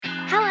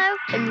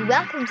and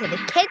welcome to the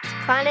Kids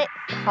Planet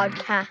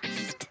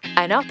podcast.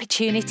 An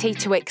opportunity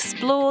to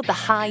explore the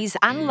highs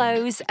and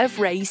lows of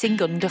raising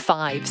under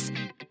fives.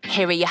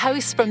 Here are your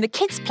hosts from the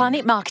Kids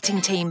Planet marketing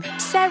team,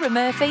 Sarah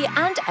Murphy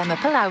and Emma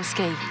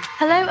Pulowski.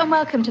 Hello and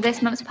welcome to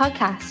this month's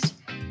podcast.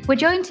 We're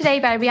joined today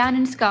by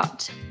Rhiannon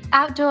Scott,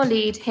 outdoor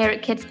lead here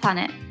at Kids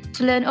Planet,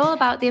 to learn all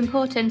about the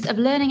importance of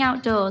learning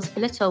outdoors for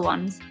little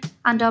ones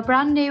and our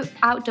brand new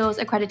outdoors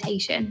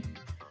accreditation.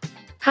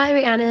 Hi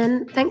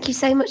Rhiannon, thank you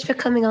so much for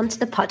coming on to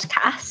the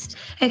podcast.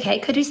 Okay,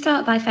 could we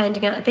start by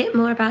finding out a bit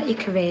more about your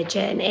career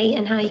journey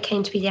and how you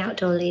came to be the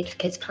outdoor lead for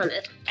Kids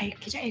Planet?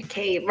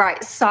 Okay.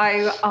 Right, so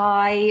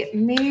I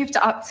moved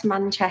up to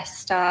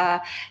Manchester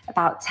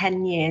about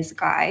 10 years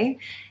ago.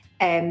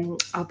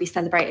 I'll be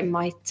celebrating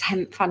my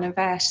 10th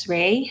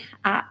anniversary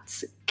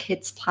at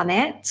Kids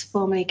Planet,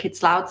 formerly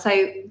Kids Loud.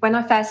 So when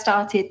I first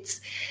started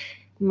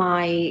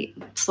my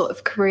sort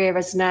of career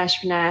as a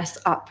nursery nurse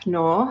up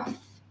north,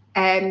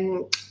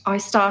 I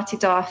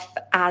started off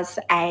as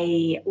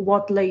a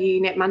Waddler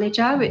unit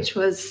manager, which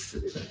was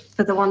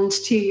for the 1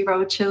 to 2 year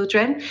old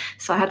children.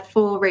 So I had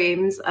 4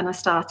 rooms and I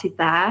started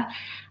there.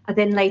 I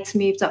then later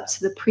moved up to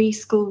the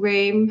preschool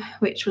room,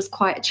 which was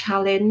quite a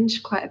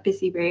challenge, quite a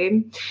busy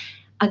room.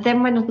 I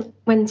then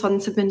went on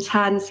to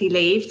maternity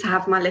leave to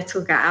have my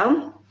little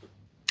girl.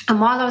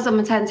 And while I was on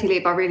maternity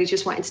leave, I really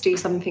just wanted to do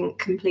something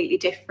completely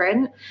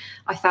different.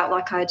 I felt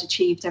like I had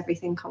achieved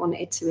everything I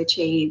wanted to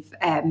achieve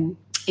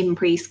in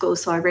preschool,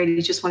 so I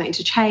really just wanted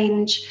to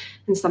change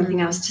and something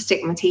else to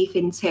stick my teeth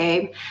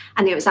into.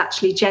 And it was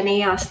actually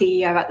Jenny, our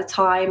CEO at the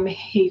time,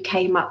 who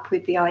came up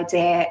with the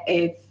idea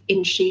of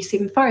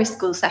introducing forest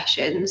school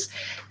sessions.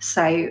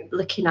 So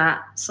looking at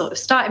sort of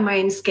starting my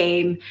own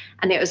scheme,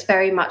 and it was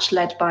very much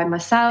led by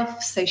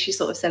myself. So she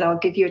sort of said, I'll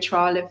give you a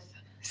trial of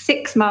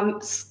 6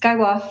 months,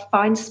 go off,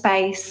 find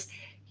space,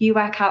 you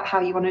work out how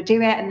you want to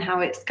do it and how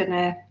it's going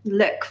to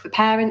look for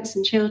parents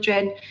and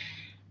children,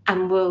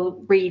 and we'll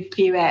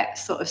review it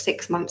sort of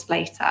 6 months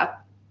later.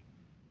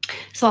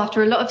 So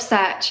after a lot of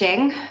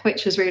searching,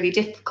 which was really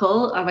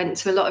difficult, I went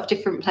to a lot of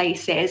different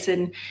places,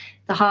 and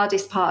the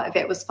hardest part of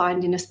it was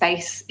finding a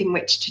space in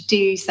which to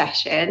do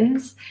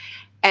sessions.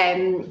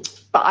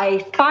 But I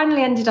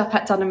finally ended up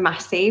at Dunham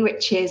Massey,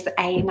 which is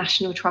a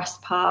National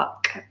Trust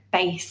park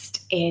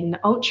based in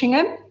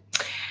Altrincham,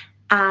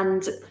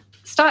 and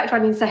started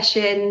running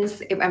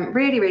sessions. It went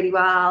really, really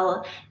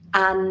well.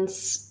 And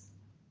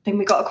then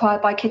we got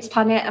acquired by Kids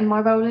Planet and my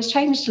role has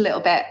changed a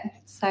little bit.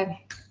 So,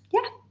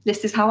 yeah,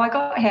 this is how I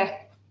got here.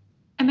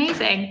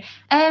 Amazing.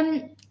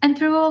 And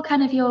through all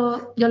kind of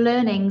your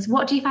learnings,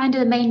 what do you find are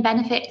the main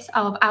benefits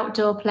of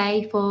outdoor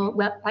play for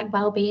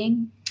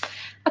well-being?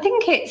 I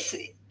think it's,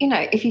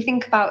 if you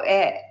think about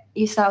it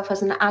yourself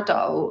as an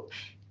adult,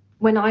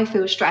 when I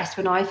feel stressed,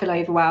 when I feel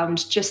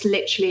overwhelmed, just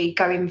literally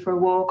going for a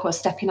walk or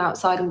stepping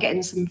outside and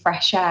getting some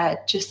fresh air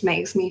just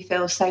makes me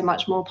feel so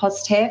much more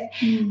positive.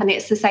 And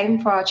it's the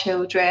same for our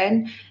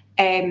children.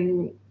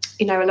 A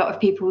lot of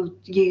people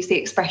use the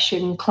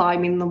expression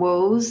climbing the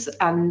walls,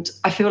 and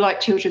I feel like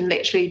children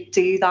literally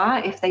do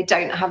that. If they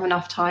don't have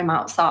enough time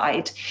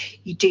outside,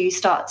 you do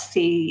start to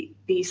see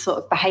these sort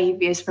of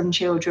behaviours from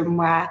children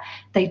where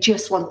they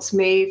just want to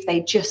move,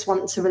 they just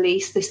want to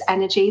release this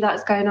energy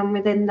that's going on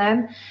within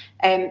them.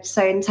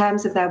 So in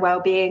terms of their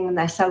well-being and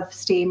their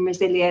self-esteem,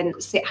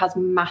 resilience, it has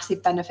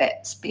massive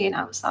benefits being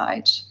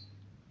outside.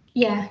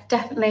 Yeah,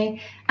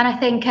 definitely. And I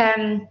think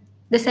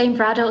the same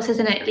for adults,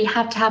 isn't it? You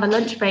have to have a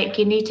lunch break.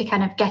 You need to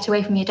kind of get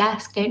away from your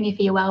desk, don't you,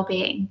 for your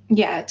well-being?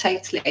 Yeah,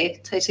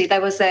 totally. There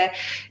was a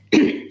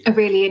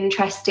really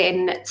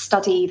interesting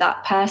study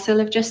that Persil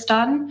have just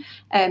done,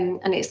 and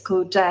it's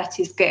called Dirt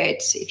is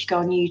Good. If you go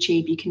on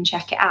YouTube, you can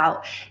check it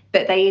out.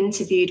 But they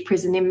interviewed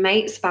prison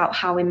inmates about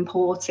how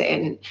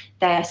important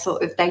their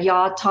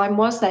yard time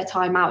was, their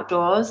time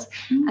outdoors.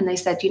 And they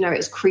said,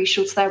 it's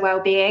crucial to their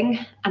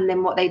well-being. And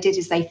then what they did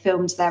is they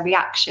filmed their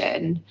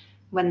reaction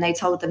when they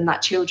told them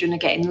that children are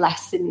getting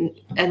less,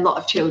 a lot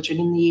of children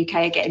in the UK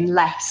are getting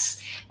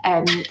less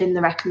than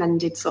the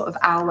recommended sort of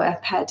hour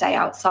per day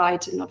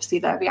outside. And obviously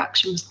their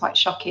reaction was quite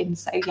shocking.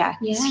 So yeah.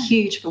 It's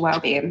huge for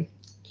well-being,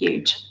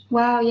 huge.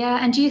 Wow,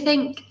 yeah. And do you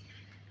think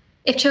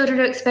if children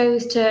are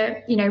exposed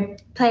to,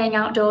 playing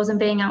outdoors and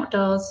being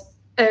outdoors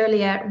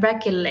earlier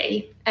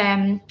regularly,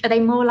 are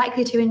they more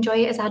likely to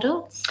enjoy it as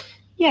adults?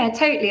 Yeah,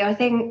 totally. I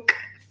think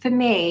for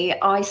me,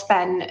 I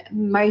spent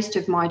most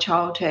of my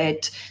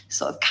childhood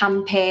sort of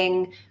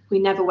camping. We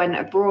never went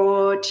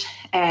abroad.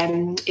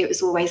 It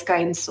was always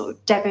going to sort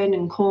of Devon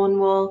and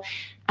Cornwall.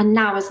 And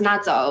now as an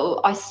adult,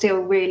 I still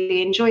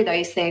really enjoy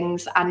those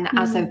things. And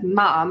as a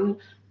mum,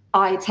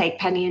 I take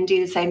Penny and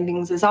do the same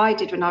things as I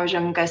did when I was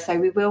younger. So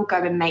we will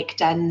go and make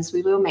dens.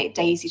 We will make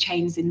daisy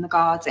chains in the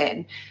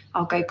garden.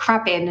 I'll go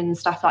crabbing and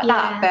stuff like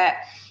that.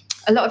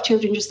 But a lot of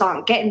children just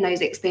aren't getting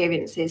those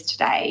experiences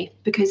today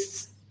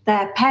because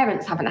their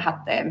parents haven't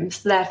had them.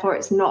 So therefore,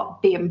 it's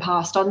not being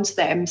passed on to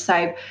them.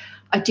 So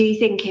I do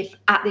think if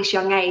at this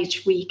young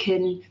age we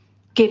can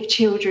give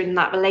children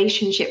that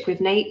relationship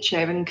with nature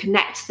and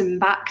connect them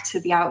back to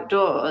the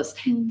outdoors,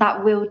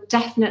 that will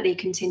definitely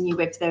continue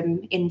with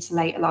them into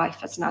later life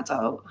as an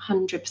adult,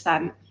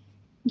 100%.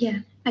 Yeah,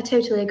 I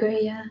totally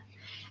agree, yeah.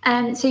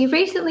 So you've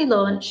recently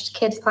launched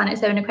Kids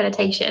Planet's own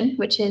accreditation,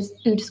 which is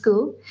Ood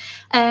School.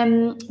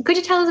 Could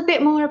you tell us a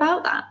bit more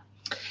about that?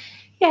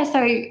 Yeah,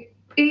 so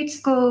Ood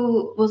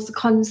School was the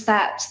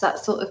concept that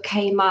sort of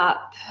came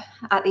up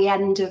at the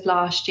end of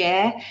last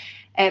year.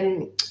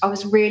 I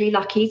was really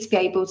lucky to be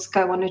able to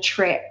go on a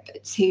trip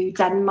to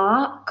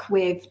Denmark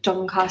with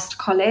Doncaster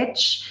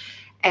College.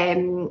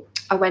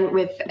 I went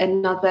with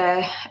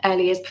another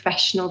early years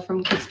professional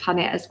from Kids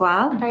Planet as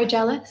well. I'm very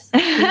jealous.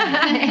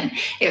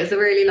 It was a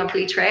really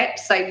lovely trip.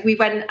 So we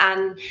went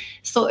and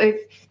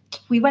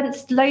we went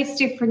to loads of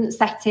different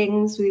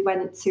settings. We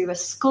went to a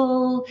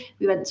school,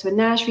 we went to a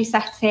nursery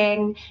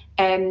setting.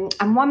 And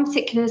one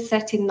particular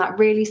setting that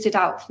really stood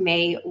out for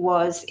me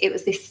was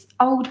this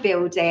old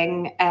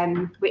building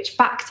which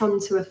backed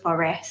onto a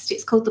forest.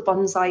 It's called the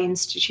Bonsai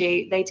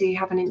Institute. They do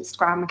have an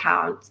Instagram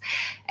account.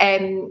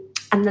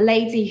 And the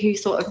lady who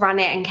sort of ran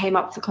it and came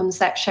up with the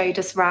concept showed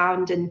us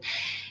around. And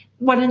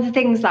one of the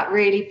things that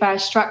really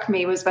first struck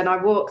me was when I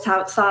walked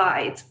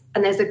outside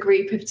and there's a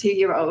group of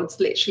 2-year-olds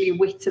literally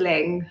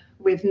whittling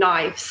with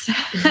knives.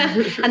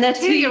 And they're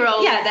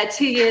 2-year-olds. Yeah, they're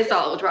 2 years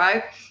old,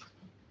 right?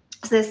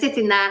 So they're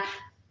sitting there,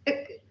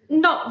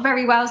 not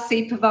very well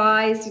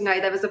supervised. You know,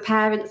 there was a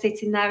parent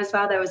sitting there as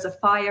well. There was a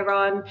fire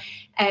on.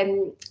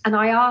 And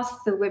I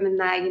asked the women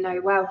there, you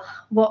know, well,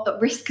 what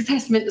risk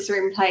assessments are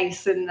in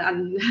place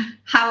and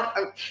how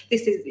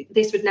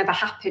this would never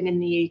happen in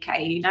the UK,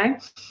 you know?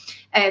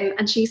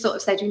 And she sort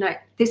of said, you know,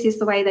 this is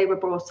the way they were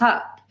brought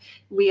up.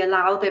 We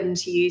allow them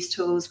to use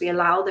tools, we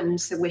allow them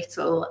to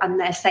whittle, and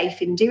they're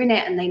safe in doing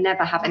it and they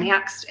never have any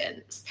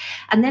accidents.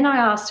 And then I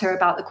asked her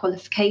about the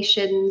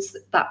qualifications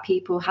that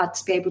people had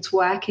to be able to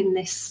work in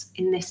this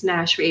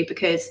nursery,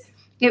 because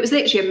it was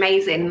literally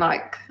amazing.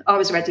 Like, I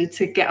was ready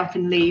to get up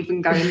and leave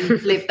and go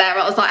and live there.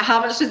 I was like,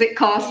 how much does it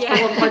cost?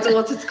 I want my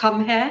daughter to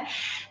come here.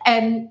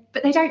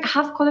 But they don't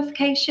have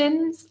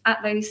qualifications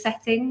at those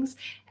settings.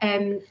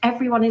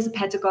 Everyone is a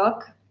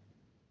pedagogue.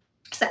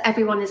 So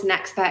everyone is an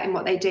expert in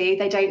what they do.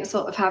 They don't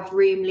sort of have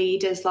room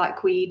leaders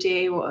like we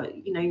do, or,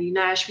 you know,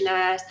 nursery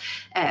nurse,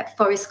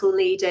 forest school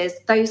leaders.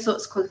 Those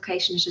sorts of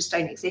qualifications just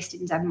don't exist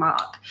in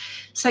Denmark.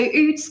 So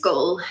Ood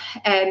School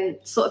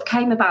sort of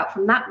came about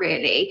from that,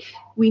 really.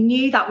 We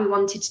knew that we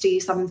wanted to do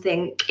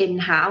something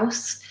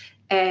in-house.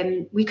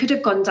 We could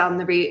have gone down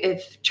the route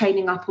of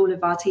training up all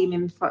of our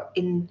team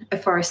in a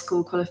forest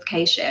school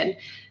qualification,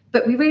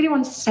 but we really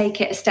wanted to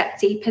take it a step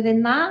deeper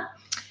than that.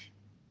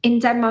 In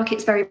Denmark,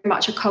 it's very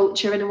much a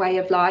culture and a way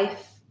of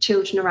life.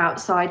 Children are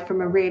outside from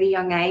a really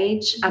young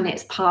age, and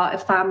it's part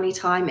of family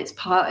time, it's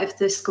part of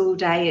the school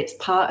day, it's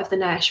part of the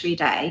nursery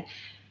day.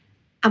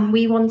 And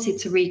we wanted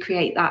to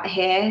recreate that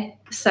here.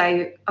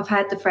 So I've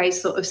heard the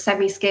phrase sort of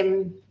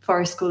semi-skim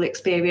forest school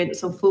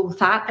experience or full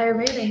fat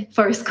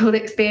forest school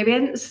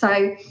experience.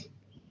 So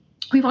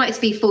we wanted to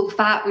be full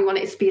fat, we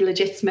wanted to be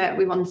legitimate,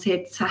 we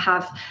wanted to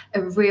have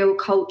a real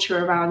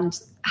culture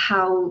around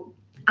how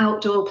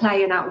outdoor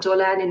play and outdoor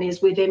learning is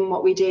within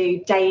what we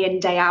do day in,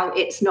 day out.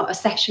 It's not a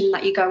session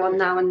that you go on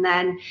now and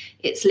then.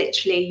 It's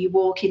literally you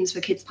walk into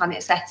a Kids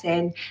Planet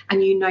setting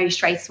and you know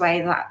straight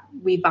away that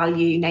we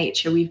value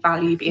nature, we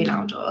value being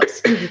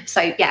outdoors.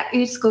 So yeah,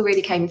 Ood School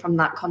really came from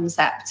that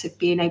concept of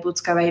being able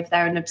to go over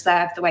there and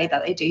observe the way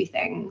that they do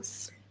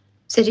things.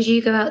 So did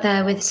you go out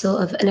there with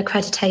sort of an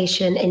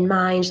accreditation in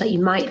mind that you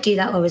might do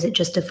that, or was it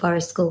just a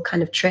forest school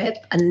kind of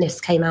trip and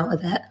this came out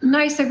of it?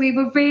 No, so we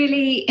were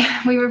really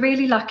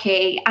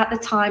lucky. At the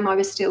time, I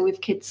was still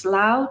with Kids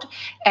Aloud,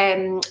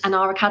 and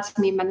our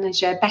academy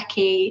manager,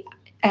 Becky,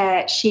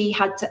 she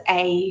had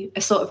a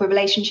sort of a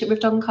relationship with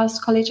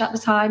Doncaster College at the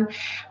time,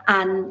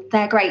 and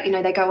they're great. You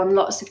know, they go on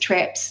lots of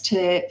trips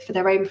for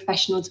their own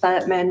professional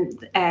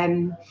development.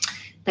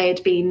 They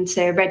had been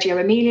to Reggio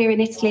Emilia in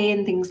Italy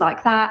and things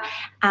like that.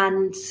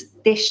 And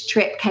this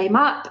trip came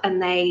up and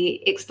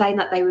they explained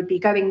that they would be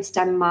going to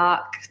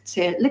Denmark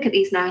to look at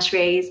these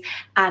nurseries.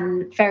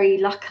 And very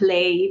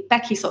luckily,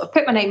 Becky sort of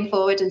put my name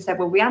forward and said,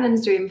 well,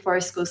 Rhiannon's doing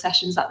forest school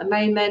sessions at the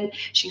moment.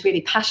 She's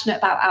really passionate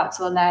about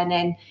outdoor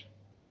learning.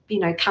 You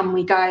know, can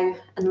we go?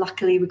 And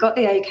luckily we got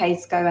the okay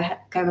to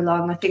go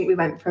along. I think we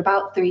went for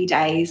about 3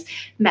 days,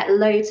 met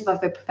loads of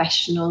other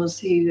professionals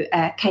who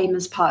came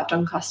as part of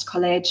Doncaster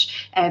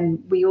College.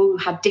 We all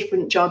had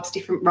different jobs,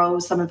 different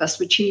roles. Some of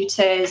us were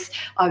tutors.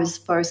 I was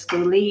a forest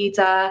school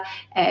leader.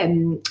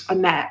 I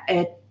met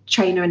a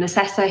trainer and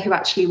assessor who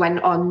actually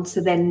went on to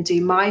then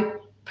do my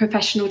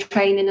professional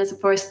training as a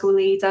forest school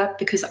leader,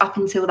 because up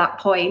until that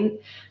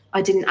point,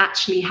 I didn't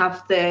actually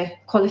have the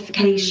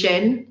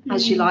qualification,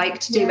 as you like,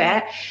 to do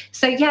it.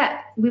 So,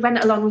 yeah, we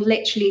went along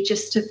literally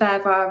just to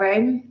further our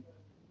own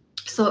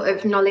sort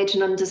of knowledge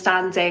and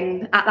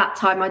understanding. At that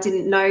time, I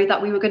didn't know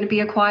that we were going to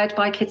be acquired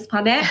by Kids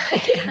Planet. Of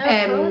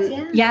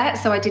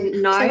course, so I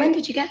didn't know. So when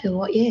did you go?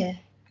 What year?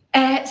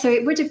 So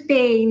it would have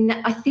been,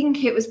 I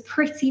think it was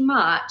pretty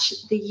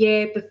much the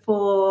year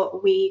before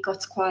we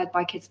got acquired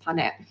by Kids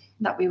Planet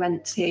that we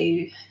went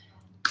to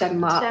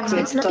Denmark So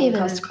with it's not even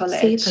Doncaster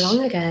College. super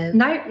long ago.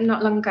 No,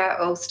 not long ago at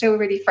all. Still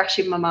really fresh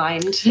in my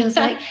mind. Feels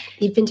like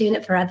you've been doing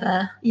it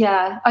forever.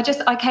 Yeah,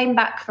 I came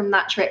back from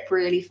that trip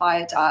really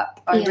fired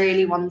up. I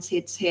really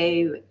wanted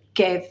to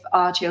give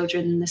our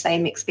children the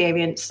same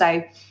experience.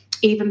 So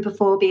even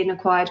before being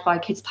acquired by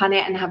Kids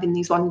Planet and having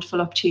these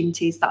wonderful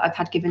opportunities that I've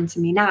had given to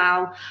me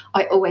now,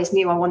 I always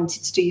knew I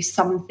wanted to do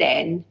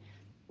something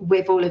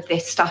with all of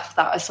this stuff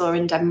that I saw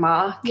in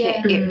Denmark.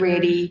 It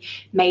really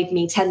made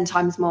me 10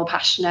 times more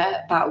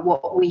passionate about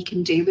what we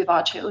can do with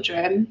our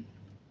children.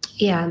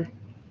 Yeah.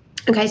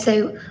 Okay,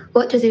 so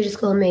what does Uda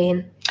School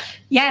mean?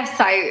 Yeah,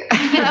 so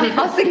I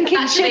was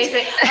thinking,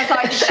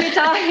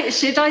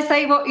 should I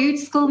say what Uda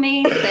School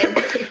means?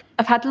 And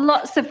I've had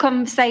lots of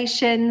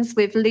conversations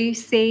with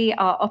Lucy,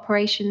 our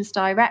operations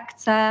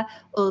director,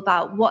 all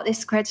about what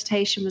this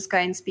accreditation was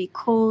going to be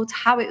called,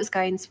 how it was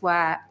going to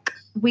work.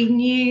 We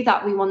knew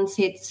that we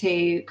wanted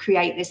to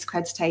create this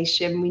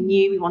accreditation. We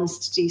knew we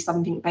wanted to do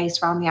something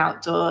based around the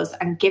outdoors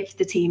and give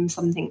the team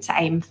something to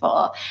aim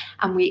for.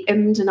 And we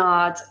ummed and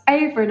ahed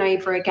over and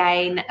over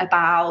again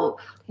about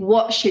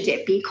what should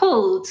it be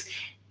called.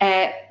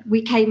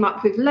 We came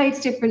up with loads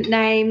of different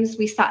names.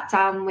 We sat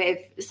down with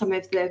some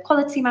of the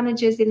quality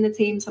managers in the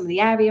team, some of the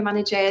area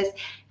managers.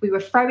 We were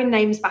throwing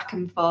names back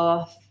and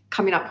forth,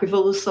 coming up with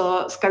all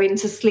sorts, going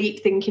to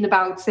sleep thinking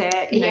about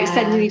it, you know,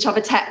 sending each other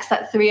texts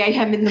at 3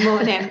 a.m. in the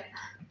morning.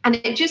 And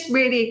it just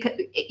really,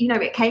 you know,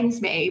 it came to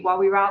me while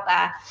we were out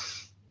there.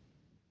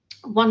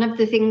 One of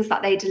the things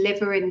that they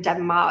deliver in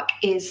Denmark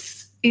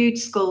is Ude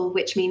School,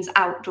 which means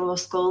outdoor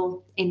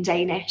school in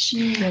Danish.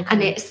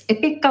 And it's a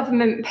big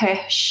government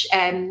push.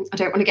 I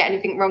don't want to get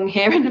anything wrong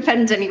here and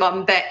offend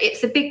anyone, but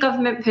it's a big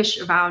government push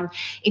around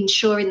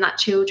ensuring that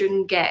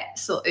children get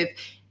sort of,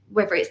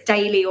 whether it's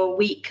daily or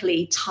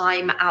weekly,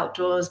 time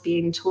outdoors,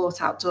 being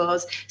taught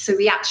outdoors. So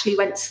we actually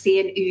went to see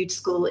an Ude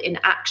School in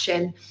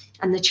action,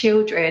 and the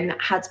children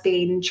had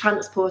been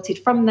transported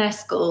from their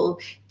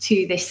school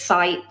to this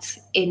site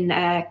in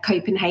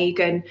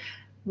Copenhagen,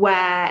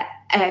 where,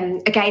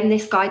 again,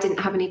 this guy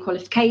didn't have any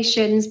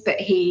qualifications, but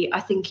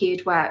I think he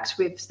had worked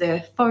with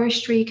the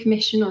Forestry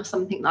Commission or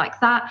something like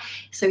that.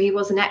 So he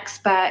was an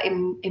expert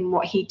in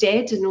what he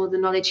did and all the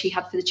knowledge he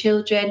had for the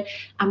children.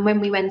 And when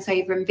we went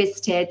over and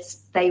visited,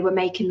 they were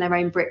making their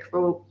own brick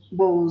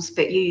walls,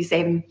 but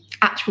using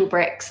actual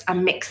bricks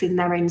and mixing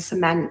their own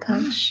cement.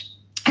 Gosh.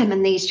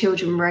 And these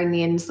children were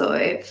only in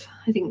sort of,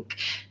 I think,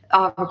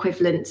 our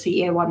equivalent to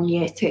year 1,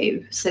 year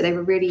 2. So they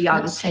were really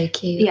young. That's so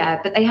cute. Yeah,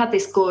 but they had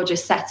this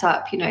gorgeous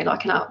setup, you know,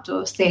 like an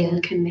outdoor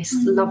sink and this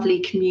lovely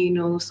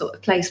communal sort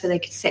of place where they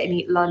could sit and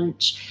eat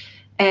lunch.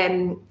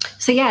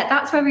 So yeah,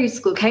 that's where Ude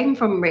School came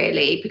from,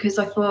 really, because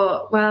I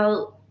thought,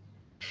 well,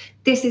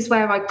 this is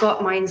where I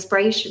got my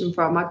inspiration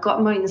from. I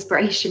got my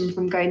inspiration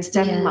from going to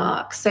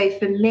Denmark. Yeah. So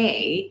for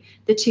me,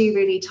 the two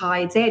really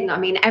tied in. I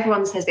mean,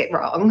 everyone says it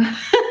wrong.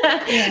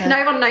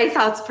 No one knows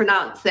how to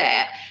pronounce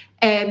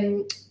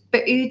it.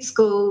 But Ude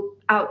School,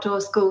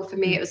 outdoor school, for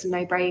me, it was a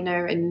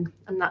no-brainer, and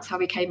that's how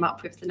we came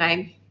up with the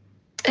name.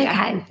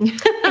 Okay,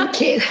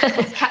 thank you.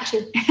 It's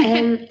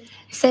catchy.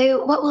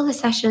 So what will the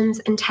sessions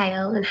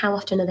entail, and how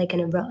often are they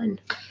going to run?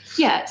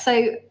 Yeah,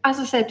 so as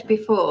I said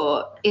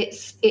before,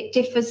 it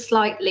differs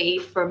slightly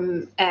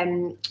from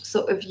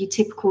sort of your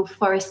typical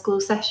forest school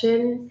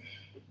session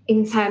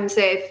in terms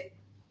of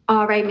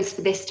our aim is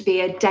for this to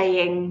be a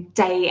day in,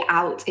 day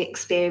out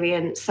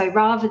experience. So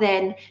rather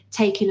than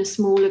taking a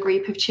smaller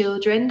group of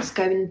children to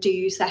go and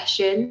do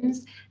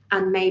sessions,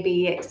 and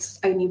maybe it's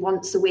only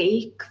once a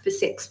week for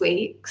 6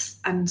 weeks,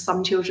 and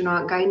some children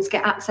aren't going to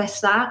get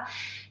access to that,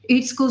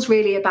 Ude School's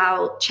really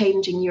about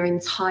changing your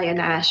entire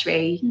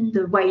nursery,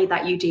 the way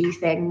that you do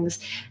things.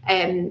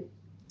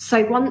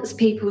 So once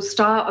people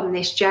start on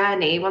this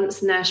journey,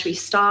 once the nursery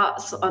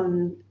starts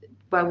on,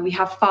 well, we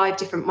have 5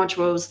 different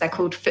modules. They're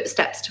called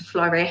Footsteps to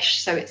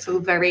Flourish. So it's all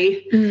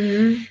very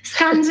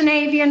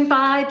Scandinavian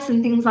vibes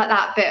and things like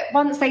that. But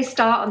once they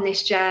start on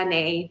this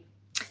journey,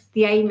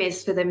 the aim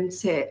is for them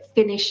to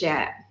finish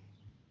it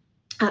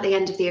at the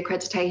end of the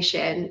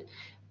accreditation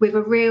with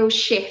a real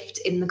shift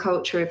in the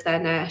culture of their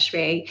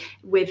nursery,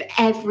 with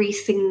every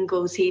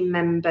single team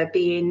member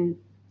being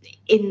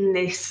in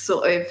this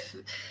sort of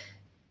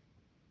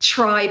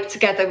tribe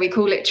together. We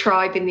call it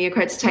tribe in the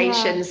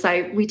accreditation. Yeah.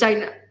 So we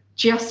don't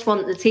just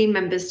want the team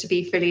members to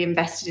be fully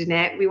invested in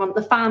it. We want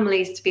the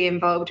families to be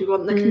involved. We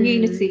want the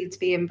community to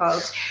be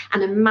involved.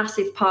 And a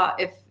massive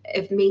part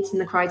of meeting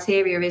the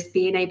criteria is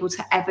being able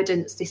to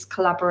evidence this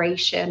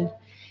collaboration.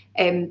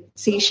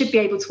 So you should be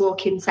able to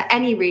walk into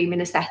any room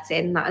in a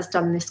setting that has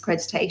done this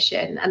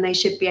accreditation, and they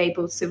should be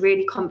able to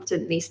really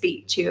confidently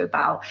speak to you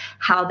about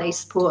how they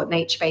support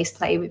nature-based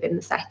play within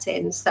the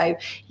setting. So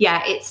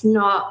yeah, it's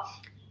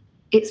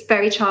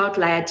very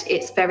child-led,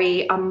 it's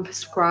very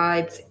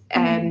unprescribed,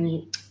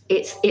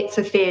 it's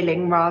a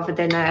feeling rather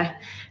than a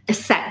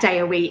set day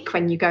a week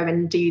when you go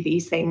and do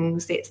these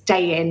things. It's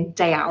day in,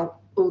 day out.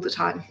 all the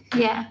time.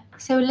 Yeah.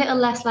 So a little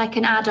less like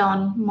an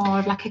add-on, more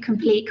of like a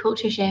complete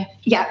culture shift.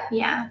 Yeah.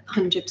 Yeah.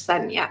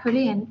 100%, yeah.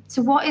 Brilliant.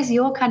 So what is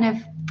your kind of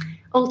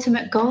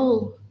ultimate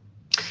goal?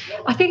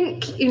 I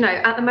think, you know,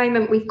 at the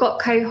moment we've got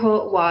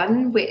cohort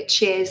 1,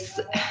 which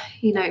is,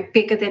 you know,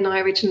 bigger than I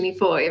originally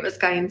thought it was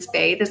going to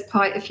be. There's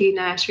quite a few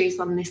nurseries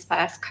on this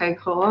first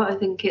cohort. I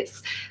think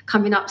it's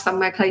coming up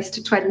somewhere close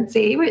to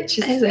 20, which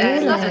is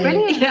that's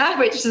brilliant. Yeah,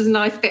 which is a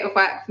nice bit of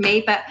work for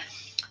me. But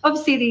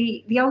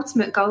obviously the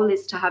ultimate goal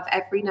is to have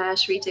every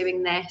nursery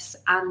doing this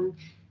and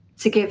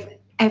to give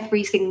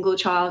every single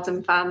child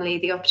and family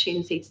the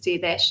opportunity to do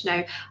this. You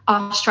know,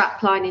 our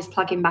strapline is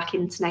plugging back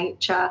into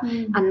nature,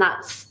 and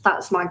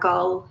that's my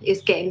goal,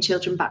 is getting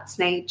children back to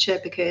nature,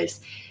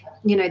 because,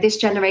 you know, this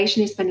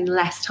generation is spending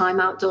less time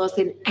outdoors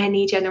than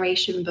any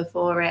generation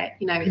before it.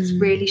 You know, it's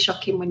really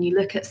shocking when you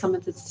look at some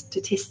of the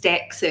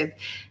statistics of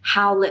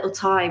how little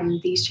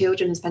time these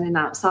children are spending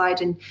outside.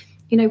 And,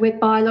 you know, we're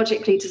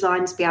biologically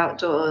designed to be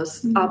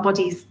outdoors. Our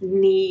bodies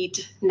need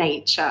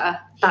nature.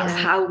 That's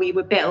how we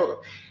were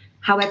built.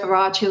 However,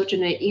 our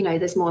children, you know,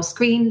 there's more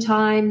screen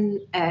time.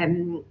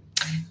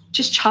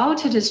 Just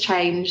childhood has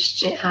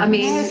changed. I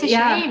mean, it's a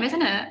shame,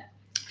 isn't it?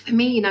 For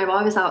me, you know,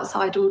 I was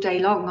outside all day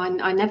long.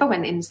 I never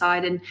went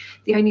inside, and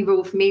the only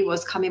rule for me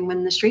was come in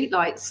when the street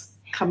lights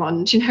come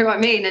on. Do you know what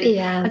I mean? And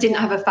I didn't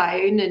have a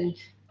phone, and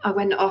I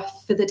went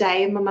off for the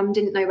day, and my mum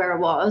didn't know where I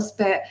was.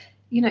 But,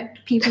 you know,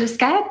 people are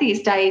scared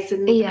these days,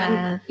 and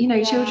you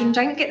know, children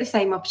don't get the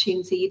same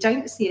opportunity. You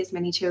don't see as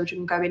many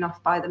children going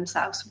off by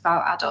themselves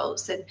without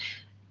adults, and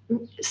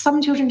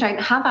some children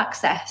don't have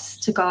access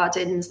to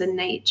gardens and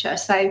nature.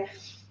 So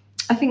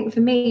I think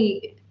for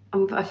me,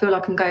 I feel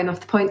like I'm going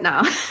off the point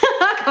now.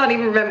 I can't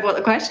even remember what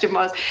the question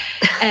was.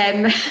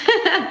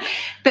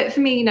 But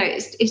for me, you know,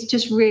 it's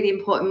just really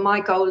important. My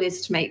goal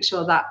is to make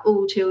sure that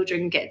all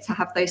children get to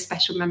have those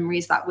special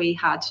memories that we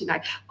had. You know,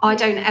 I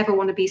don't ever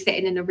want to be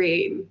sitting in a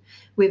room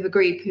with a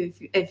group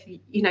of,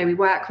 you know, we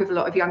work with a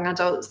lot of young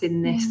adults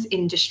in this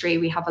industry.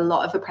 We have a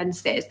lot of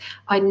apprentices.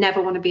 I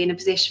never want to be in a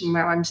position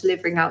where I'm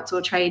delivering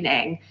outdoor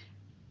training,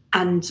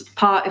 and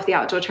part of the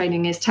outdoor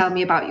training is tell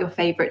me about your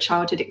favourite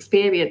childhood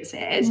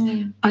experiences.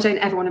 I don't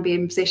ever want to be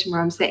in a position where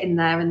I'm sitting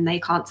there and they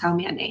can't tell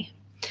me any.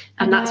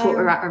 And that's what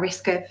we're at a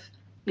risk of.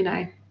 You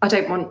know, I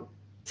don't want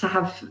to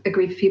have a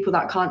group of people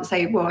that can't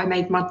say, well, I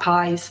made mud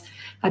pies,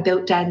 I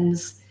built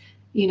dens,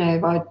 you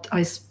know,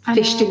 I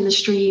fished in the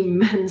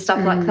stream and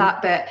stuff like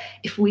that. But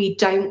if we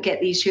don't get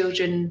these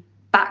children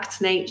back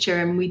to nature,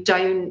 and we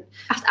don't...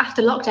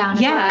 After lockdown as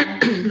well.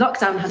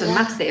 Lockdown had a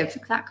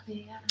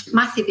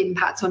massive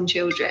impact on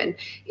children,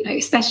 you know,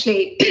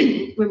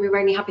 especially when we were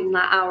only having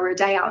that hour a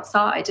day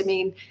outside. I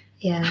mean,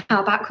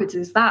 how backwards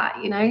is that?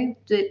 You know,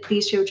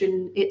 these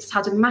children, it's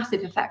had a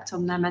massive effect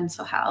on their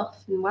mental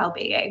health and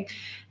well-being.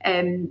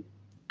 And,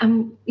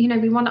 you know,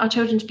 we want our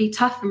children to be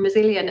tough and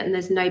resilient, and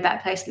there's no better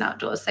place than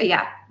outdoors. So,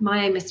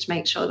 my aim is to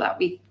make sure that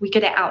we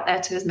get it out there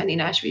to as many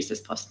nurseries as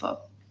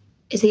possible.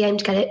 Is the aim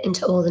to get it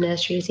into all the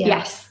nurseries?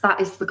 Yes,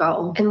 that is the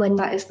goal. And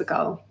that is the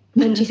goal.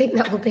 When do you think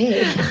that will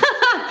be?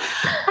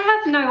 I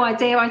have no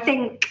idea. I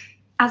think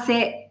as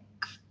it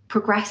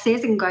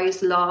progresses and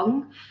goes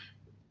along,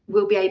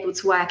 we'll be able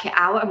to work it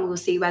out, and we'll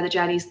see where the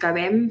journey's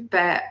going.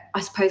 But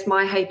I suppose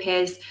my hope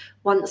is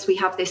once we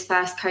have this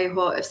first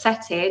cohort of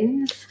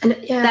settings, they're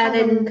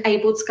then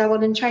able to go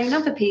on and train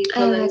other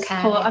people and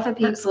support other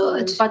people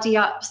and buddy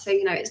up. So,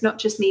 you know, it's not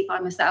just me by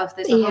myself.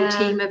 There's a whole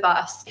team of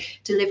us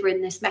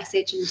delivering this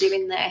message and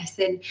doing this.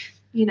 And,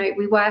 you know,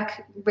 we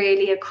work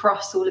really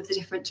across all of the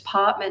different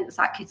departments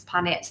at Kids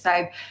Planet.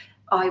 So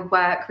I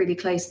work really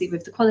closely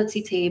with the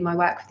quality team. I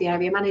work with the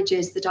area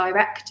managers, the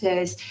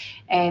directors,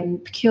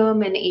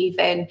 procurement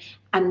even,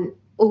 and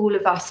all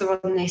of us are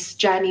on this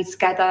journey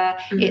together.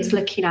 It's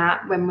looking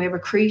at when we're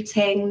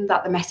recruiting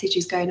that the message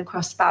is going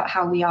across about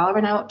how we are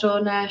an outdoor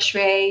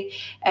nursery,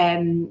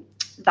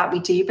 that we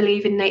do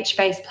believe in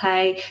nature-based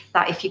play,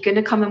 that if you're going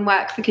to come and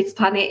work for Kids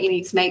Planet, you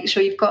need to make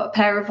sure you've got a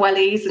pair of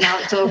wellies and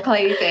outdoor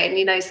clothing,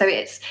 you know. So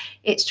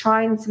it's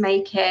trying to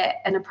make it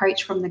an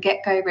approach from the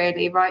get-go,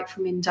 really, right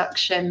from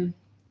induction.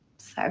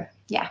 So,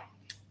 yeah.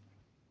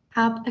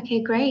 Okay,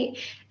 great.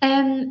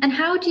 And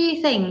how do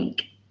you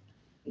think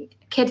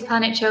Kids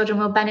Planet children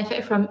will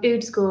benefit from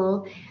Oud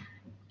School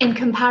in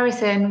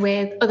comparison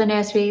with other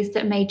nurseries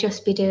that may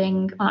just be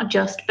doing, not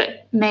just,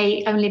 but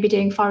may only be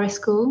doing Forest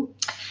School?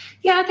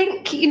 Yeah, I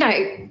think, you know,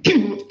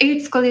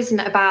 Oud School isn't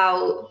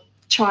about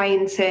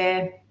trying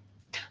to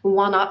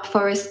one-up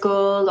Forest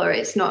School, or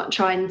it's not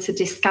trying to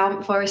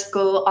discount Forest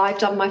School. I've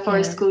done my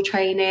Forest School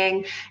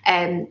training,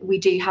 and we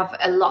do have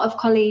a lot of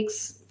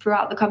colleagues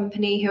throughout the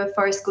company who are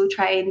Forest School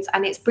trained,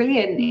 and it's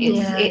brilliant.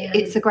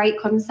 It's a great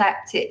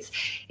concept.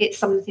 It's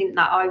something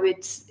that I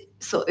would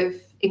sort of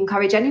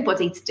encourage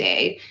anybody to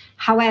do.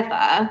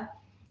 However,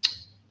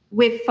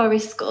 with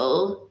Forest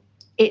School,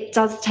 it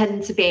does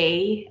tend to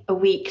be a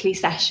weekly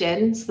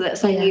session, so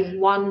that's only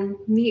one,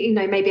 you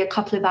know, maybe a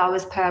couple of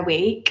hours per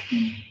week.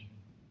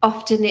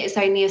 Often it's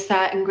only a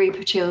certain group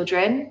of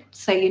children,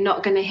 so you're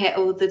not going to hit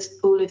all of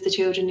the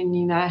children in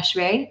your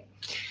nursery.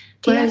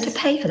 Do you have to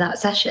pay for that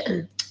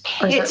session?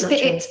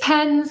 It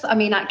depends. I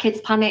mean, at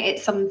Kids Planet,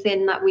 it's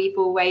something that we've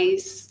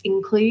always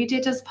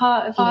included as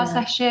part of our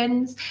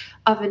sessions.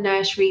 Other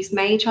nurseries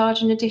may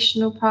charge an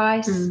additional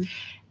price.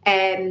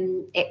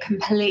 It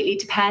completely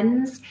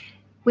depends.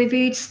 With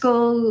Ood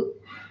School,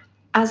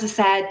 as I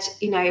said,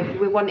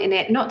 we're wanting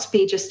it not to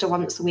be just a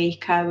once a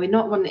weeker. We're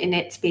not wanting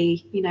it to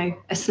be,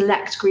 a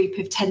select group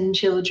of 10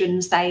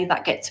 children, say,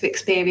 that get to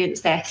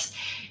experience this.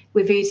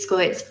 With Ood School,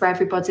 it's for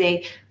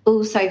everybody.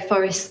 Also,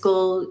 Forest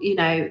School,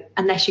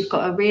 unless you've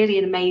got a really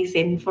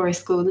amazing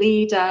Forest School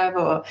leader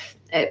or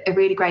a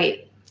really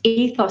great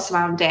ethos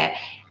around it,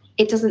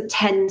 it doesn't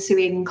tend to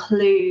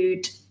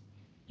include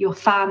your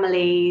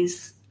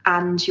families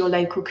and your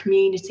local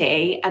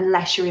community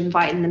unless you're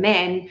inviting them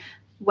in.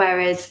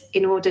 Whereas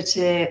in order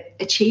to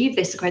achieve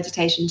this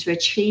accreditation, to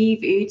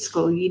achieve Ood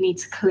School, you need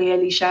to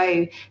clearly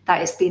show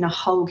that it's been a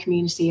whole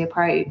community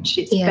approach.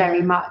 It's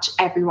very much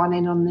everyone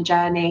in on the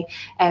journey.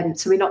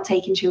 So we're not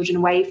taking children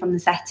away from the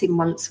setting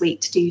once a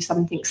week to do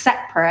something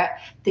separate.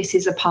 This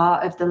is a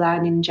part of the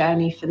learning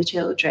journey for the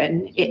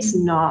children. It's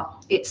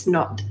not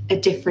a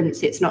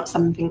difference. It's not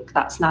something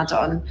that's an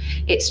add-on.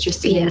 It's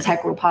just an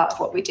integral part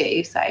of what we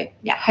do. So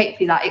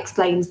hopefully that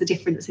explains the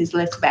differences a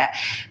little bit.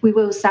 We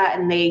will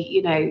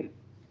certainly,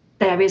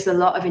 there is a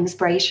lot of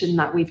inspiration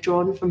that we've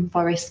drawn from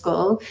Forest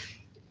School,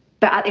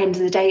 but at the end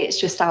of the day, it's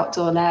just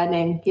outdoor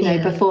learning.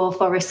 Before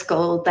Forest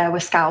School, there were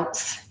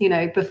Scouts.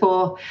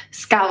 Before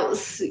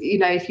Scouts,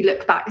 if you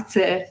look back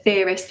to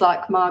theorists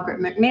like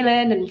Margaret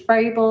Macmillan and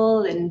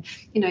Froebel and,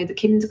 the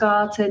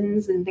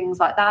kindergartens and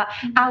things like that,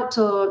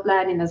 outdoor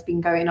learning has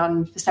been going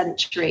on for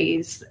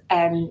centuries.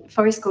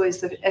 Forest School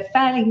is a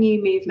fairly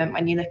new movement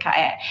when you look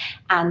at it.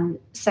 And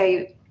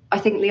so I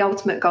think the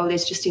ultimate goal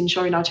is just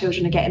ensuring our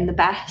children are getting the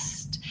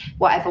best,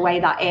 whatever way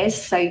that is.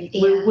 So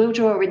we'll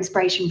draw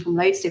inspiration from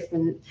loads of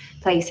different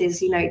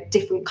places,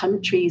 different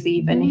countries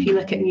even. If you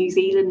look at New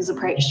Zealand's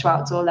approach to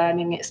outdoor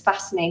learning, it's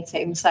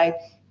fascinating. So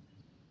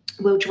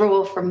we'll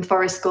draw from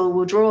Forest School,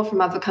 we'll draw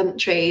from other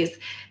countries,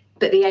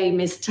 but the aim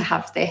is to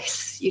have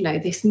this,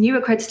 this new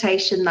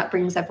accreditation that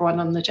brings everyone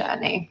on the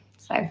journey.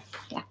 So,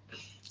 yeah.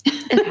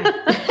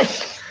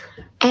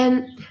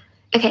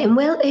 Okay, and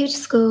will Ood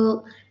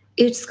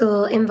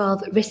School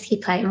involve risky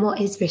play? And what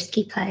is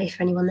risky play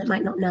for anyone that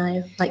might not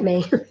know, like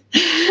me? So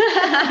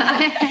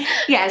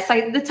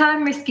the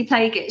term risky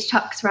play gets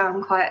chucked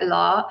around quite a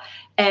lot.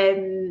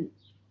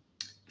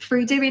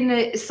 Through doing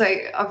it,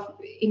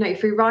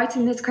 through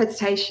writing this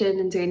accreditation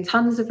and doing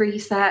tons of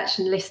research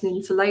and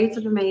listening to loads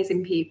of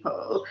amazing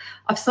people,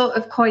 I've sort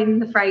of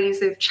coined the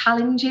phrase of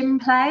challenging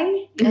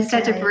play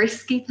instead of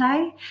risky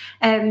play.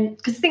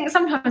 Because I think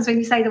sometimes when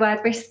you say the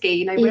word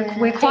risky,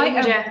 we're quite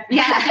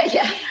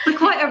we're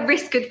quite a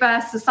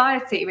risk-adverse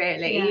society,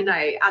 really,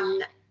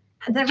 and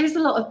there is a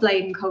lot of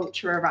blame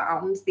culture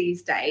around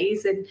these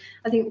days, and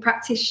I think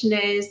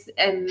practitioners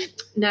and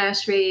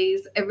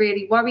nurseries are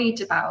really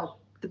worried about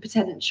the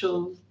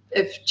potential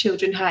of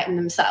children hurting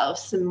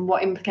themselves and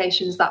what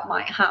implications that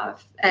might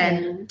have,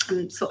 and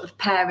sort of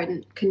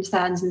parent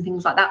concerns and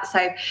things like that.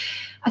 So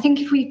I think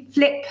if we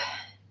flip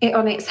it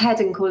on its head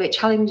and call it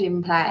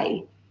challenging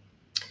play,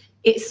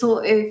 it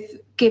sort of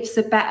gives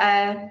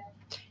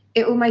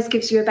it almost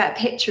gives you a better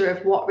picture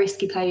of what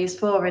risky play is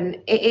for. And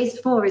it is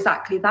for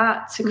exactly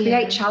that, to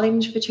create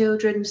challenge for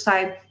children.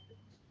 So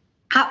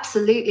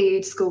absolutely,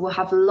 Ood School will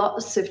have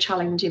lots of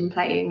challenging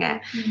play in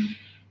it.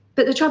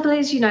 But the trouble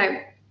is,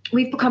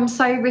 we've become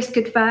so risk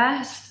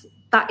adverse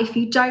that if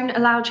you don't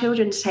allow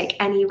children to take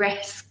any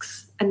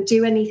risks and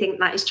do anything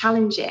that is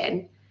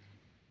challenging,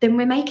 then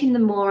we're making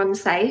them more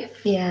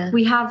unsafe.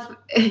 We have,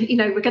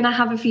 we're going to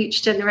have a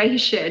future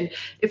generation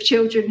of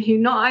children who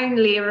not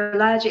only are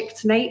allergic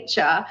to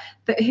nature,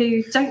 but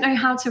who don't know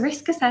how to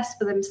risk assess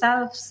for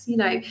themselves.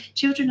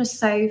 Children are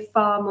so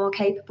far more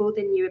capable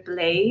than you would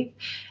believe.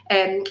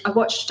 I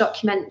watched a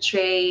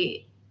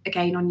documentary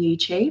again on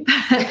YouTube,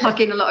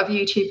 plugging a lot of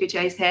YouTube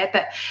videos here,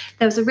 but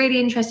there was a really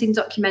interesting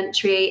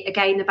documentary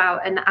again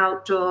about an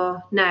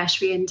outdoor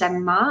nursery in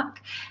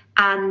Denmark,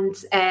 and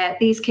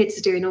these kids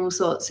are doing all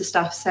sorts of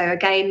stuff. So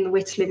again,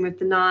 whittling with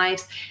the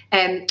knives,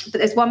 but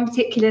there's one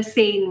particular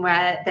scene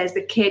where there's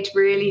a kid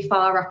really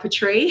far up a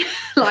tree,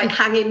 like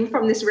hanging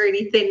from this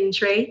really thin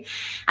tree,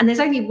 and there's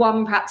only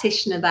one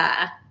practitioner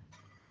there,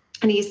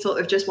 and he's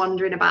sort of just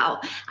wandering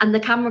about, and the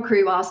camera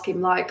crew ask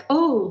him like,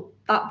 "Oh,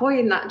 that boy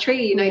in that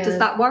tree, does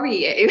that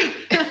worry you?"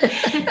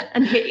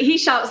 And he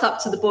shouts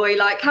up to the boy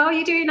like, "How are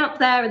you doing up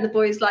there?" And the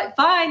boy's like,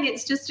 "Fine,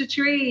 it's just a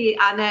tree."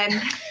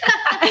 And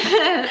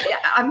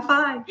I'm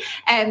fine.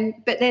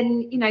 But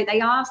then, they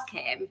ask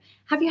him,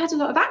 "Have you had a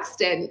lot of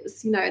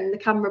accidents?" And the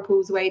camera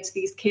pulls away to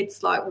these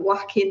kids like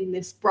whacking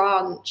this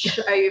branch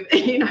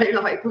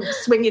over, like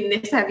swinging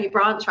this heavy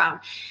branch around.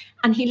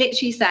 And he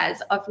literally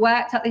says, "I've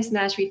worked at this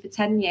nursery for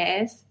 10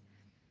 years.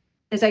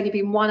 There's only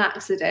been one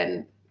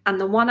accident. And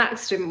the one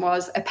accident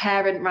was a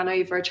parent ran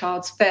over a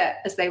child's foot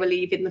as they were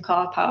leaving the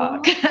car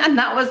park." And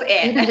that was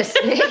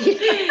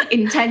it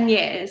in 10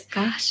 years.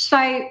 Gosh. So,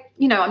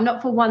 I'm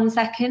not for 1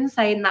 second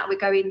saying that we're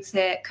going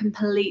to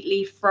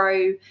completely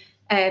throw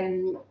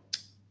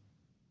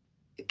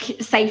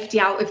safety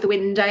out of the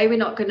window. We're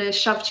not going to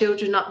shove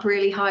children up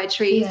really high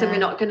trees, and we're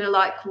not going to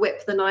like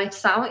whip the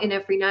knives out in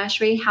every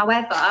nursery.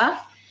 However,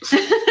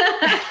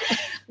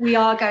 we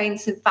are going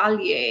to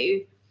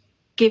value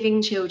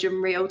giving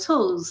children real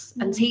tools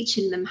and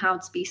teaching them how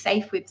to be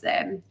safe with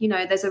them. You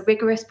know, there's a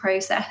rigorous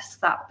process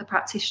that the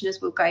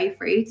practitioners will go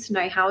through to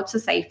know how to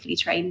safely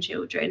train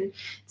children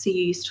to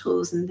use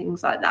tools and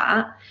things like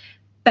that.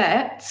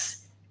 But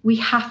we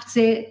have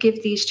to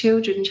give these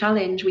children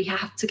challenge. We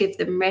have to give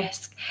them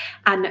risk.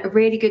 And a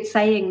really good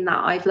saying that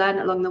I've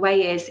learned along the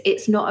way is,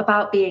 it's not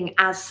about being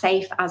as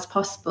safe as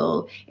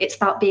possible. It's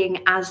about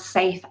being as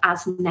safe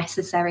as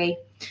necessary.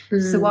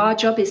 So our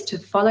job is to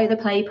follow the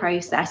play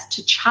process,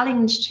 to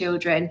challenge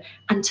children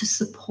and to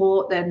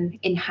support them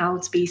in how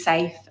to be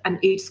safe. And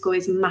Ood School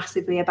is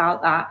massively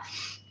about that.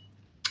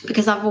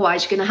 Because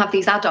otherwise you're going to have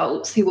these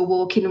adults who are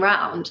walking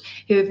around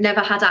who have never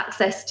had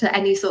access to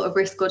any sort of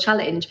risk or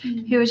challenge,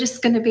 who are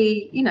just going to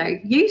be, you know,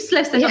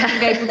 useless. They're not going to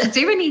be able to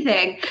do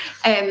anything.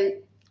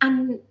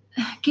 And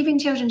giving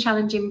children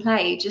challenging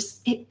play,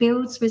 just, it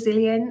builds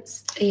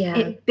resilience.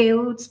 It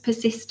builds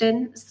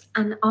persistence.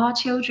 And our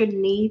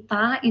children need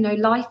that. You know,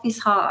 life is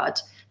hard.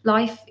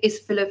 Life is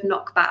full of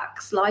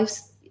knockbacks.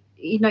 Life's,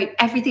 you know,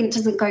 everything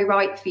doesn't go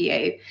right for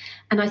you.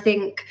 And I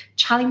think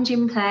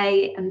challenging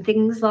play and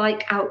things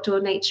like outdoor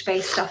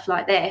nature-based stuff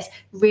like this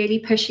really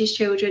pushes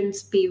children to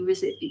be,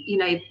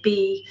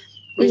 be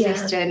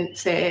resistant,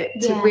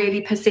 to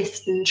really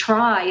persist and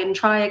try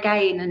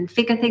again and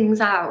figure things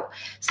out.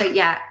 So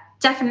yeah,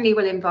 definitely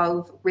will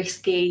involve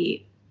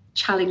risky,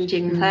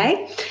 challenging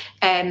play.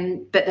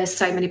 But there's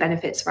so many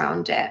benefits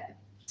around it.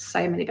 That's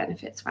really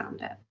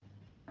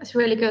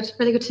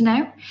good to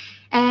know.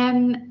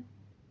 And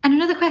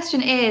another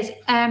question is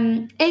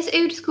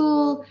Ood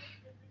School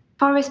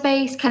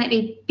forest-based? Can it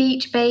be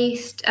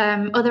beach-based?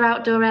 Other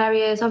outdoor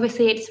areas?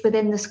 Obviously, it's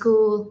within the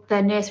school,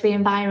 the nursery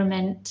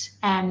environment.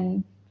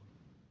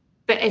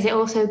 But is it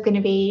also going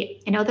to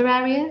be in other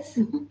areas?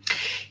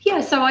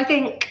 Yeah, so I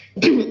think,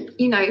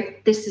 you know,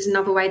 this is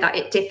another way that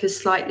it differs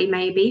slightly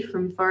maybe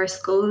from forest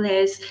school,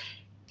 is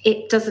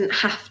it doesn't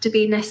have to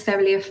be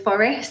necessarily a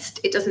forest.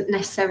 It doesn't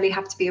necessarily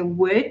have to be a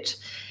wood.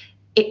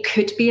 It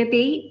could be a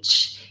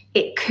beach.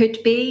 It could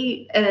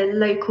be a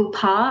local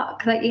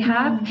park that you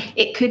have.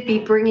 It could be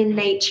bringing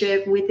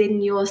nature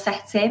within your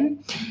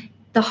setting.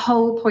 The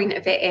whole point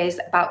of it is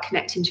about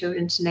connecting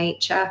children to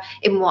nature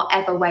in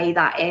whatever way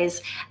that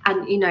is.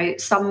 And, you know,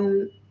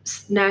 some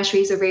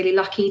nurseries are really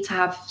lucky to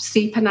have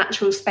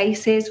supernatural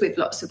spaces with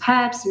lots of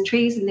herbs and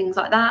trees and things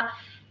like that.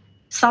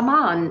 Some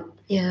aren't.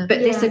 But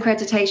this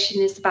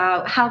accreditation is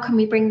about how can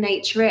we bring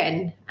nature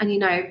in? And, you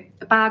know,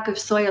 a bag of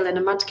soil in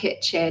a mud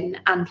kitchen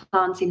and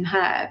planting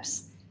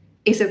herbs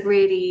is a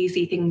really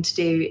easy thing to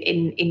do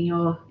in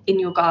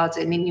your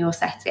garden, in your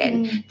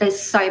setting. There's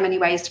so many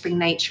ways to bring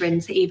nature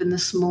into even the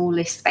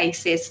smallest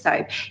spaces.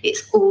 So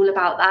it's all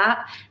about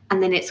that.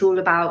 And then it's all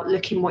about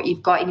looking what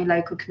you've got in your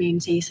local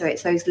community. So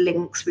it's those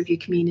links with your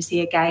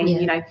community again.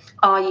 You know,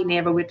 are you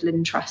near a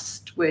woodland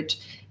trust?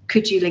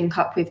 Could you link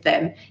up with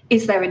them?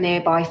 Is there a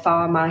nearby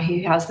farmer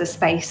who has the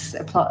space,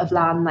 a plot of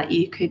land that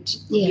you could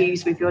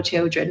use with your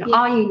children?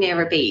 Are you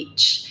near a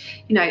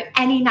beach? You know,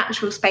 any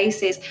natural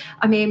spaces.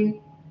 I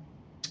mean,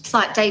 it's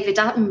like David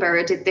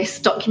Attenborough did this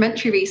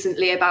documentary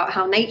recently about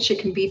how nature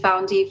can be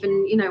found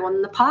even, you know,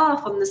 on the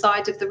path, on the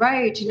side of the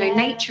road. You know,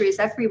 nature is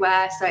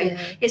everywhere. So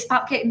it's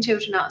about getting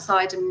children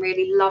outside and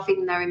really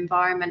loving their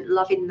environment,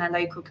 loving their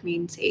local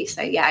community.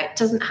 So yeah, it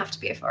doesn't have to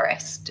be a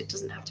forest. It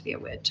doesn't have to be a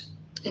wood.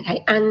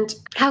 Okay, and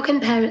how can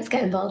parents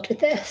get involved with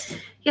this?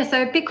 Yeah,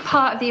 so a big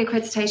part of the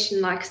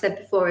accreditation, like I said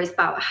before, is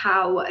about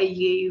how are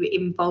you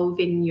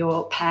involving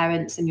your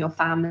parents and your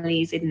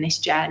families in this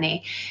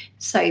journey.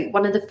 So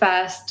one of the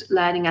first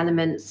learning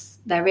elements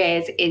there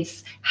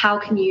is how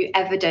can you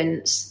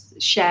evidence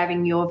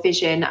sharing your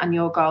vision and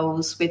your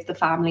goals with the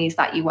families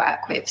that you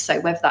work with. So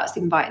whether that's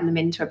inviting them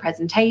into a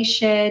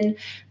presentation,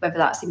 whether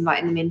that's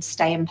inviting them in to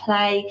stay and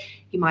play,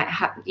 you might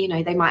have, you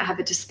know, they might have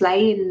a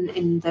display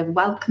in the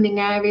welcoming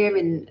area,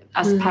 and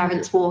as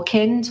parents walk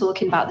in,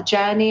 talking about the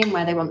journey and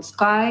where they want to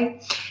go.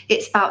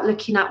 It's about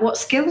looking at what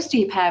skills do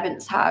your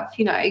parents have.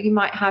 You know, you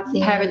might have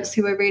parents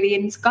who are really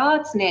into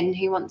gardening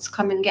who want to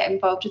come and get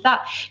involved with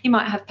that. You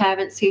might have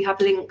parents who have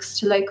links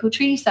to local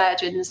tree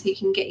surgeons who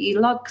can get you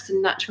logs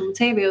and natural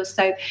materials.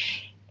 So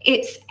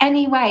it's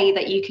any way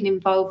that you can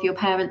involve your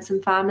parents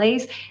and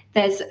families.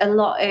 There's a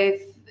lot of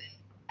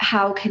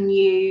how can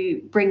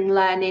you bring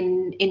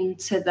learning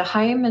into the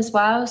home as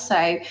well.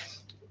 So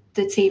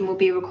the team will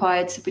be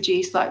required to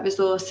produce like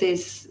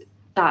resources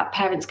that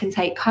parents can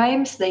take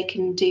home so they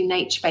can do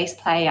nature-based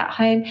play at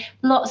home.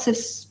 Lots of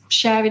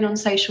sharing on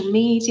social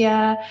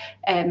media,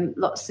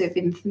 lots of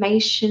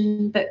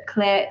information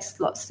booklets,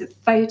 lots of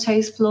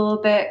photos,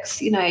 floor books.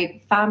 You know,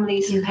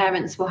 families and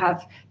parents will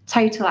have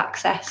total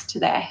access to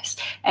this,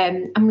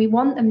 and we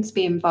want them to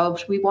be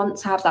involved. We want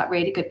to have that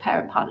really good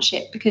parent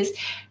partnership, because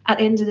at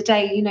the end of the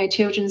day, you know,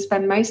 children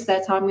spend most of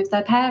their time with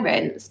their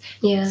parents.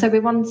 So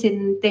we're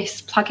wanting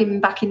this plugging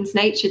back into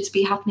nature to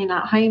be happening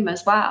at home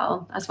as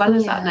well as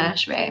that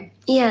nursery.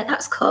 Yeah,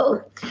 that's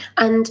cool.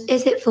 And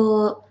is it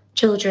for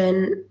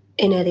children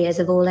in early years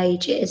of all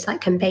ages?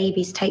 Like, can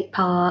babies take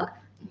part?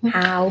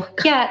 How?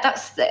 Yeah,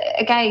 that's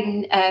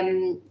again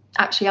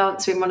actually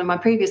answering one of my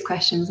previous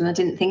questions, and I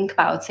didn't think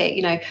about it.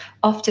 You know,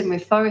 often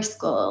with Forest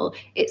School,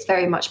 it's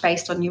very much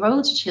based on your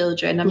older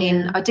children. I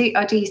mean, I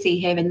do see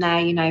here and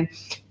there, you know,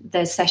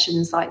 there's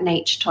sessions like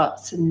Nature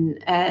Tots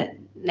and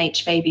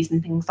Nature Babies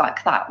and things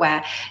like that,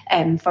 where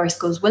Forest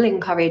Schools will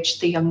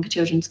encourage the younger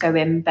children to go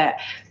in, but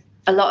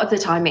a lot of the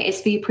time it is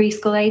for your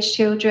preschool age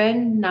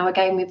children. Now,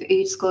 again, with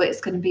Ood School,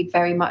 it's going to be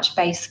very much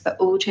based for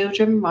all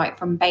children, right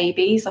from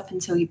babies up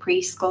until your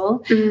preschool.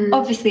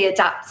 Obviously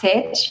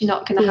adapted. You're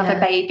not going to have a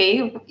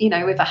baby, you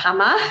know, with a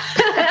hammer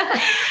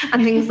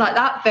and things like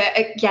that.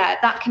 But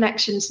that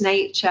connection to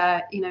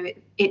nature, you know,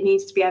 it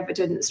needs to be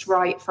evidenced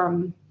right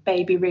from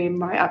baby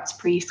room right up to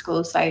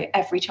preschool, so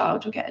every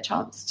child will get a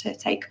chance to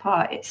take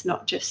part. It's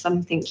not just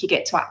something you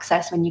get to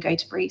access when you go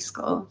to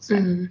preschool.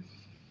 So,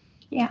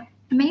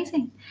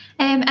 Amazing.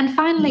 And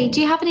finally,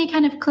 do you have any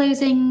kind of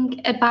closing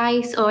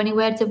advice or any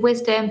words of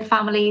wisdom for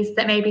families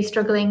that may be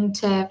struggling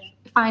to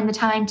find the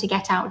time to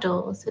get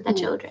outdoors with their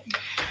children?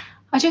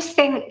 I just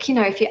think, you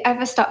know, if you're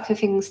ever stuck for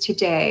things to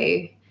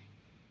do,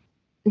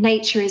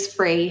 nature is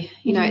free.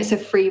 You know, it's a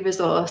free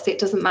resource. It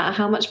doesn't matter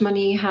how much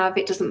money you have.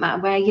 It doesn't matter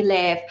where you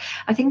live.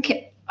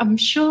 I'm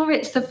sure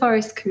it's the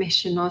Forest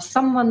Commission or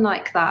someone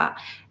like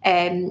that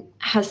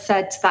has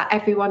said that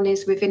everyone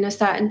is within a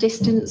certain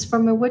distance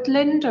from a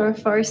woodland or a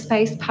forest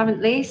space,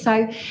 apparently.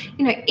 So,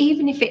 you know,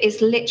 even if it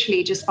is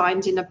literally just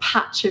finding a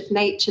patch of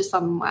nature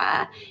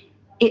somewhere,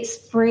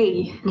 it's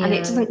free and it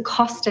doesn't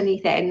cost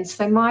anything.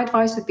 So my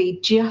advice would be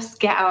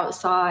just get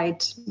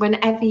outside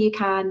whenever you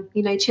can.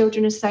 You know,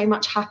 children are so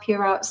much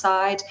happier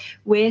outside.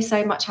 We're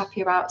so much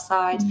happier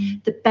outside.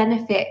 The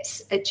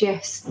benefits are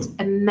just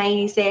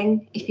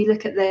amazing. If you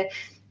look at the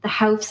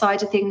health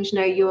side of things, you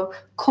know, your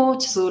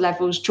cortisol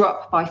levels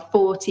drop by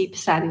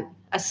 40%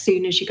 as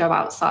soon as you go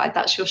outside.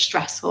 That's your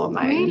stress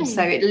hormone. Really?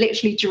 So it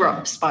literally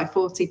drops by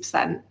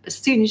 40% as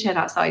soon as you head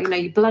outside. You know,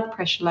 your blood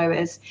pressure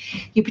lowers.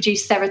 You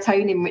produce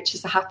serotonin, which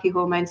is a happy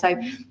hormone.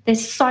 So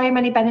there's so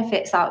many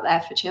benefits out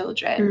there for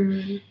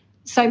children.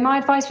 So my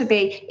advice would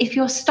be, if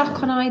you're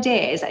stuck on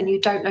ideas and you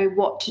don't know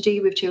what to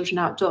do with children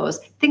outdoors,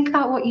 think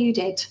about what you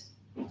did.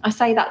 I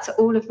say that to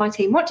all of my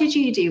team. What did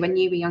you do when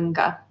you were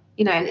younger?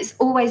 You know, and it's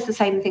always the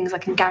same things, I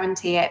can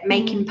guarantee it.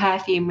 Making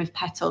perfume with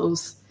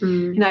petals,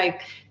 you know,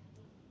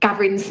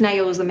 gathering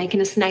snails and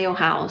making a snail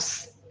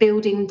house,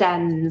 building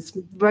dens,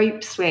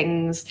 rope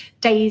swings,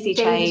 daisy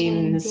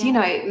chains, you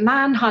know,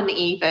 manhunt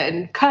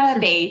even,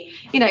 Kirby,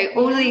 you know,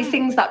 all of these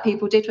things that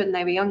people did when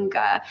they were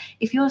younger.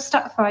 If you're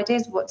stuck for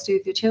ideas of what to do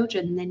with your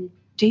children, then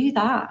do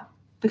that,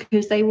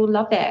 because they will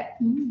love it.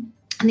 And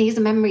these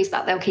are memories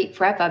that they'll keep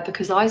forever,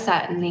 because I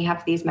certainly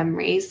have these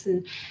memories,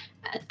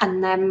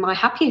 and then my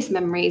happiest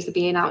memories of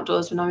being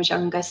outdoors when I was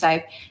younger.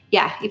 So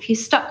yeah, if you're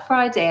stuck for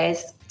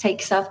ideas, take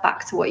yourself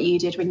back to what you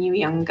did when you were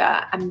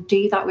younger and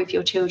do that with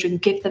your children.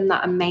 Give them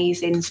that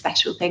amazing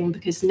special thing,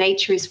 because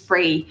nature is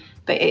free,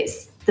 but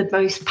it's the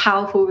most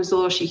powerful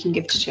resource you can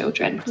give to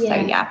children. So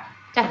yeah,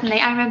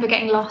 definitely. I remember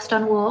getting lost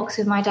on walks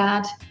with my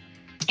dad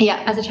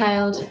as a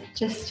child.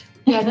 Just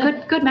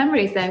good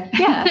memories though.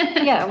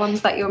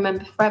 Ones that you'll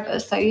remember forever.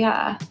 So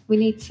yeah, we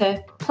need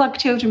to plug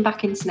children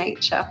back into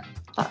nature.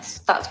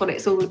 That's what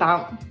it's all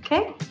about.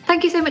 Okay.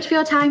 Thank you so much for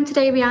your time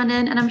today,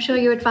 Rhiannon, and I'm sure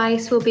your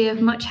advice will be of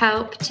much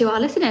help to our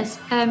listeners.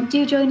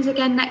 Do join us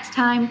again next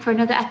time for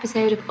another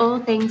episode of All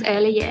Things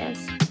Early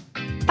Years.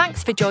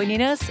 Thanks for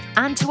joining us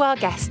and to our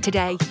guest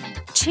today.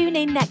 Tune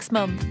in next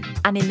month,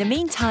 and in the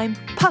meantime,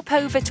 pop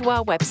over to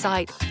our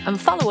website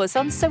and follow us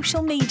on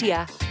social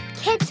media.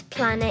 Kids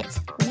Planet,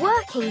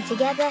 working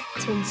together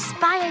to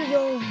inspire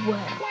your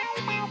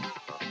world.